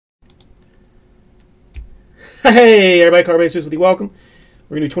Hey, everybody, Car Basers with you. Welcome.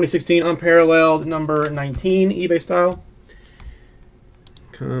 We're going to do 2016 Unparalleled number 19, eBay style.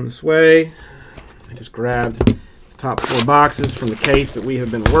 Come this way. I just grabbed the top 4 boxes from the case that we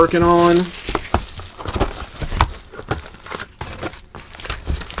have been working on.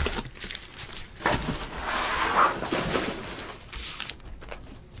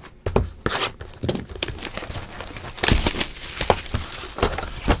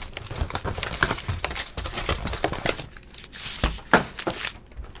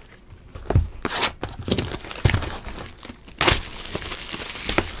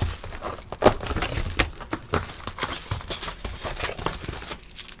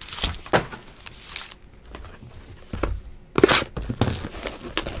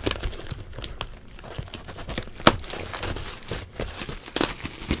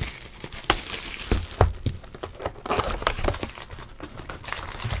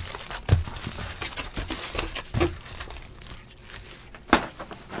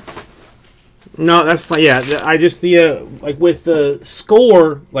 No, that's fine. Yeah, I just like with the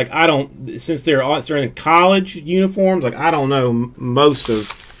score, like I don't, since they're in college uniforms, like I don't know most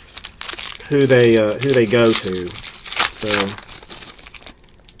of who they go to. So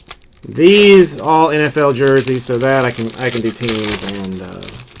these all NFL jerseys, so that I can do teams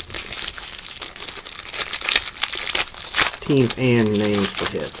and names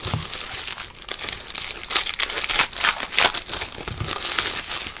for hits.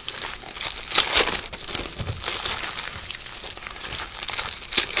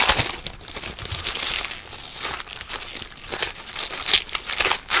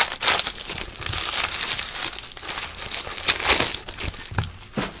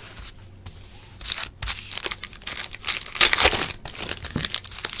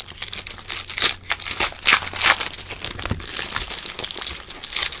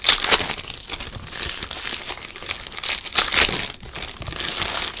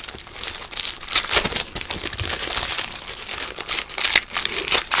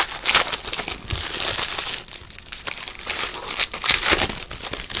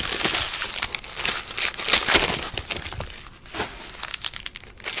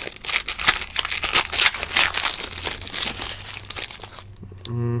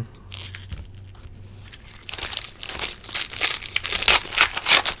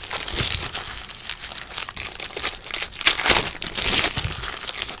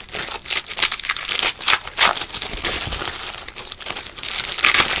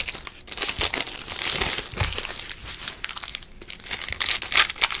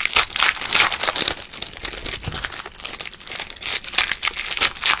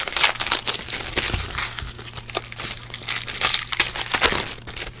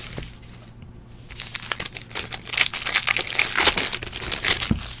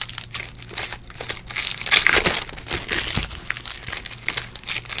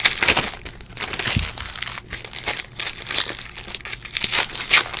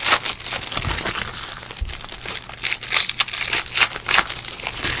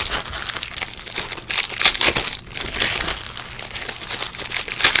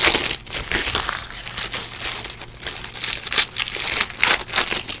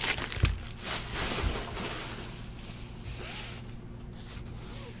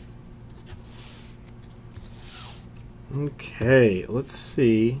 Okay, let's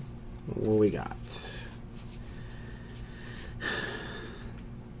see what we got.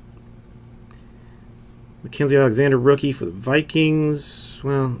 Mackenzie Alexander, rookie for the Vikings.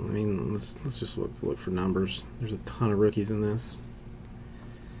 Well, I mean, let's just look for numbers. There's a ton of rookies in this.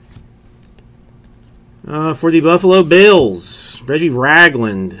 For the Buffalo Bills, Reggie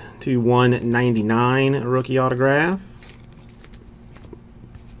Ragland to 199, rookie autograph.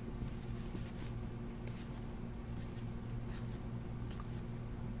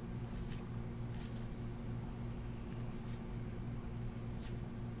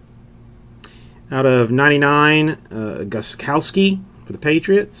 Out of 99, Gostkowski for the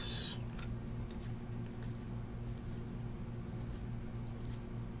Patriots.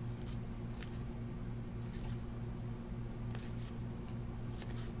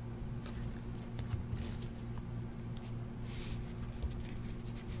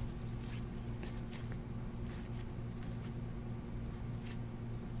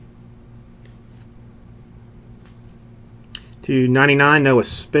 To 99, Noah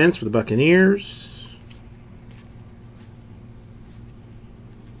Spence for the Buccaneers.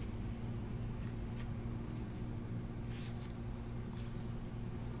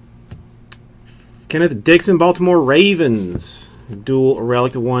 Kenneth Dixon, Baltimore Ravens. Dual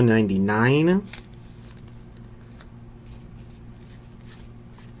relic to 199.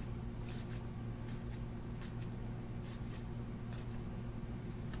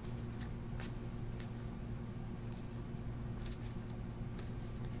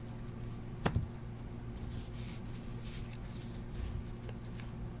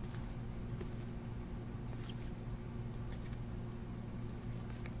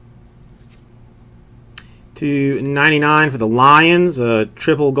 299 for the Lions.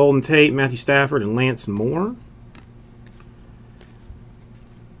 Triple Golden Tate, Matthew Stafford, and Lance Moore.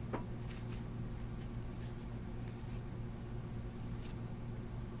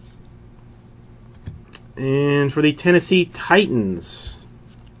 And for the Tennessee Titans,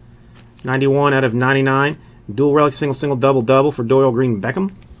 91 out of 99. Dual relic, single, double for Doyle Green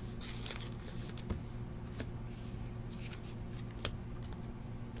Beckham.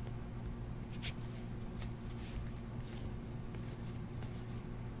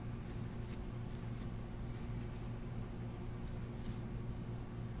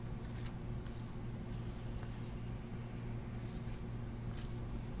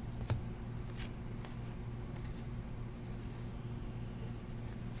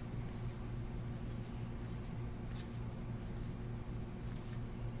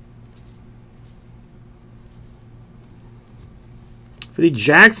 For the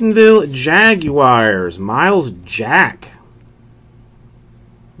Jacksonville Jaguars, Miles Jack.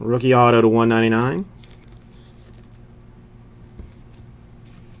 Rookie auto to 199.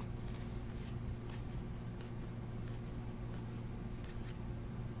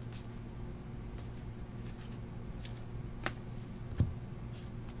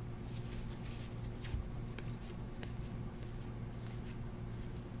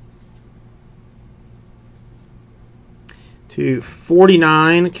 To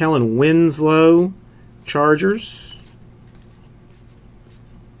 49, Kellen Winslow, Chargers.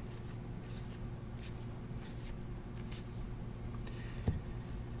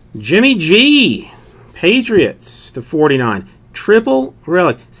 Jimmy G, Patriots, to 49. Triple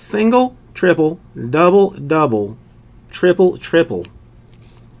relic, single, triple, double, triple.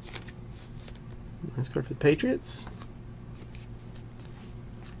 Nice card for the Patriots.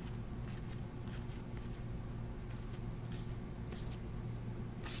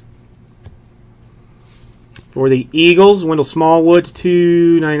 For the Eagles, Wendell Smallwood,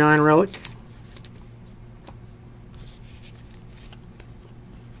 299 relic.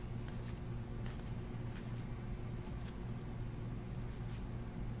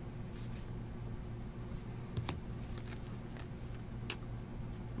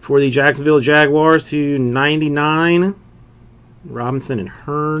 For the Jacksonville Jaguars, 299, Robinson and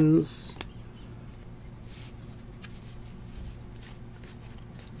Hearns.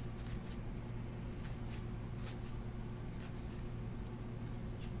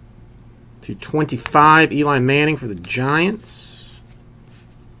 To 25, Eli Manning for the Giants.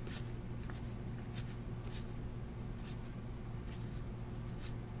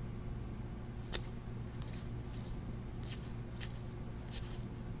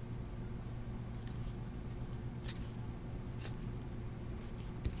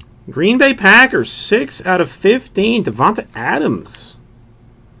 Green Bay Packers, 6 out of 15, Devonta Adams.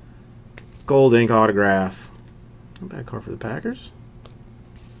 Gold ink autograph. Not a bad card for the Packers.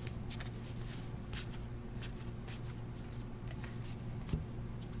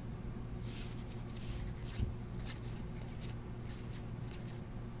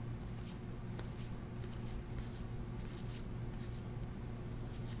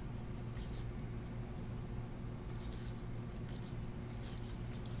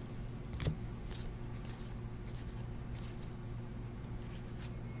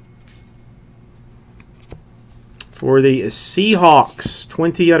 For the Seahawks,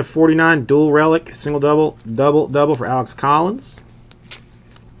 20 out of 49, dual relic, single, double for Alex Collins.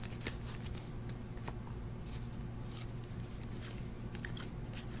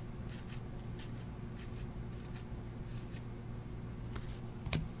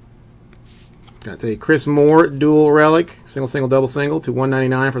 Got a Chris Moore, dual relic, single, double to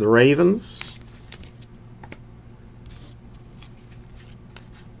 199 for the Ravens.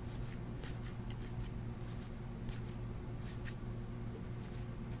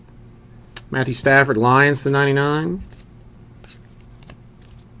 Matthew Stafford, Lions to 99.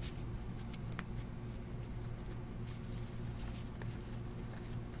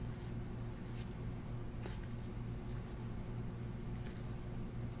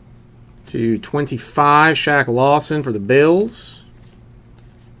 To 25, Shaq Lawson for the Bills.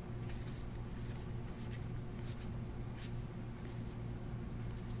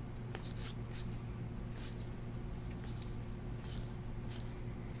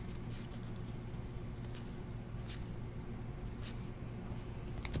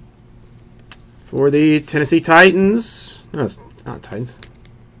 For the Tennessee Titans, no, it's not Titans.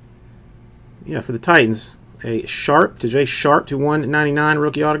 Yeah, for the Titans, a Sharp to Jay Sharp to 199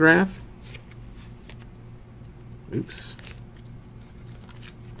 rookie autograph. Oops.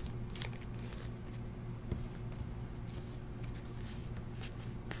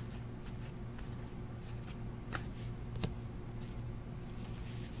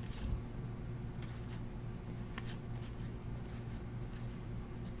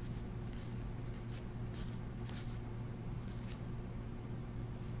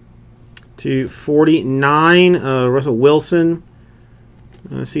 to 49, Russell Wilson,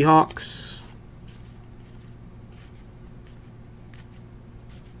 Seahawks.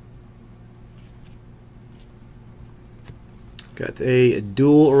 Got a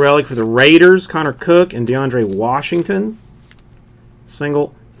dual relic for the Raiders, Connor Cook and DeAndre Washington.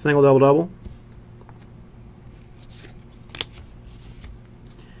 Single, double, double.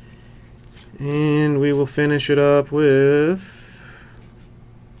 And we will finish it up with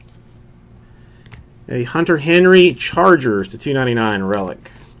a Hunter Henry Chargers to 299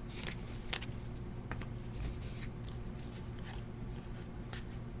 relic.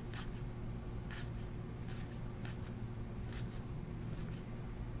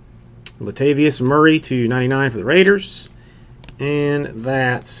 Latavius Murray to 99 for the Raiders. And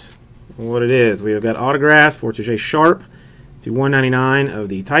that's what it is. We have got autographs for Tajae Sharp to 199 of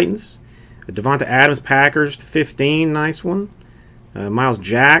the Titans. A Devonta Adams Packers to 15, nice one. Miles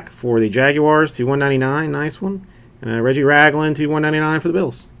Jack for the Jaguars to 199, nice one. And Reggie Ragland to 199 for the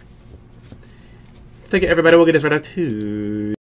Bills. Thank you, everybody. We'll get this right out to